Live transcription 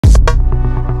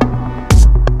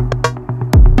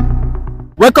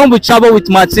Welcome with Travel with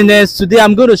Martinez. Today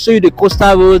I'm going to show you the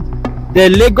coastal road, the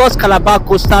Lagos-Calabar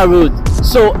Coastal Road.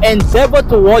 So endeavor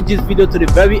to watch this video to the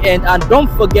very end and don't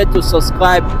forget to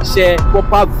subscribe, share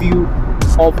proper view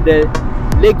of the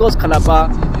Lagos-Calabar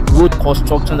road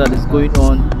construction that is going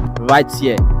on right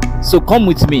here. So come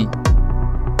with me.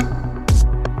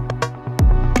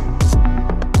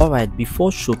 Alright, before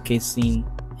showcasing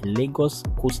Lagos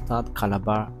Coastal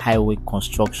Calabar Highway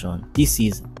construction, this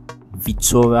is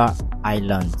Victoria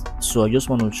Island. So I just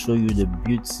want to show you the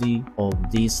beauty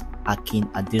of this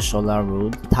Ademola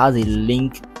road. It has a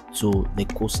link to the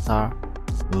coastal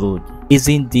road.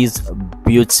 Isn't this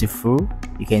beautiful?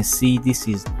 You can see this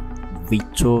is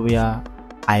Victoria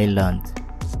Island,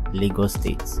 Lagos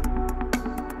State.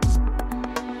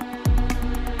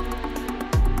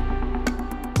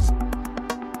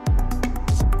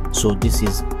 So this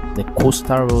is the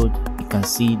coastal road. You can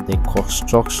see the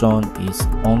construction is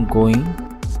ongoing,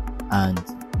 and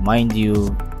mind you,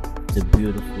 the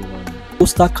beautiful one.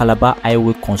 Coastal Calabar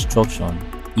Highway construction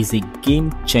is a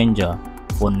game changer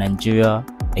for Nigeria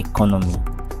economy.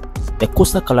 The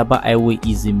Coastal Calabar Highway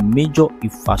is a major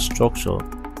infrastructure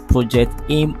project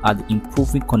aimed at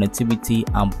improving connectivity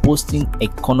and boosting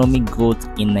economic growth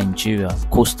in Nigeria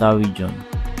coastal region.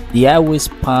 The highway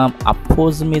spans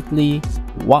approximately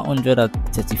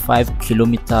 135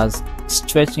 kilometers,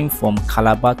 stretching from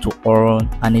Calabar to Oron,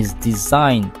 and is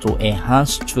designed to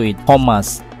enhance trade,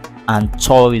 commerce and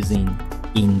tourism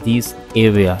in this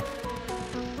area.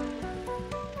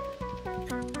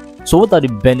 So what are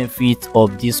the benefits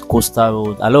of this coastal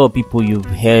road? A lot of people you've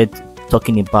heard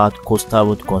talking about coastal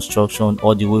road construction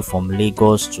all the way from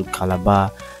Lagos to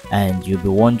Calabar, and you'll be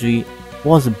wondering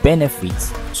what's the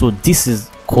benefits. So this is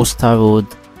coastal road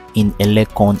in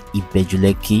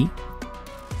Lekki.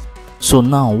 So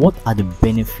now, what are the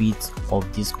benefits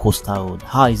of this coastal road?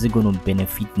 How is it going to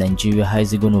benefit Nigeria? How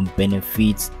is it going to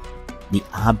benefit the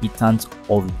inhabitants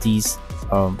of this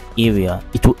area?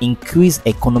 It will increase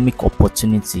economic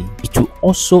opportunity. It will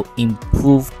also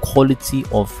improve quality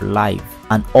of life,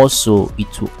 and also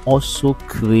it will also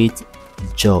create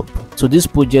job. So this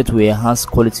project will enhance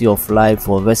quality of life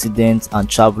for residents and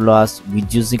travelers,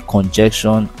 reducing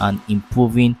congestion and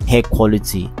improving air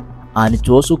quality, and it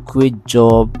will also create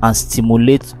job and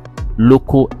stimulate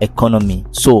local economy.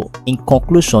 So in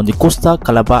conclusion, the Coastal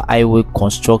Calabar Highway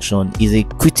construction is a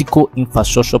critical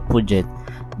infrastructure project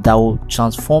that will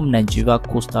transform Nigeria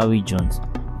coastal regions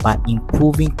by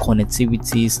improving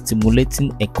connectivity,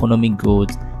 stimulating economic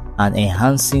growth, and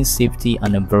enhancing safety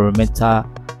and environmental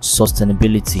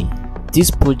sustainability. This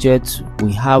project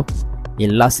will have a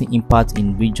lasting impact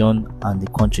in region and the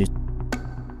country.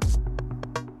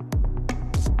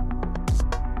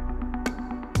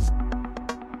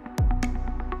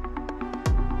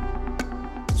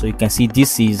 So you can see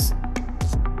this is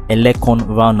a Lekki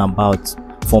roundabout.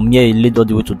 From here it leads all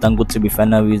the way to Dangote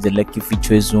refineries, the Lekki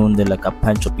Feature Zone, the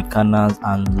Lekki Tropicanas,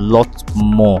 and lots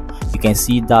more. You can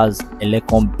see that's a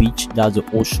Lekki beach, that's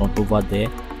the ocean over there.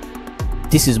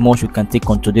 This is much we can take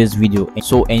on today's video,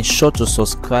 so ensure to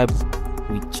subscribe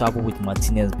with Travel with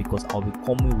Martinez, because I'll be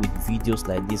coming with videos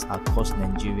like this across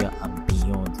Nigeria and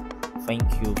beyond. Thank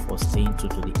you for staying to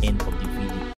the end of the video.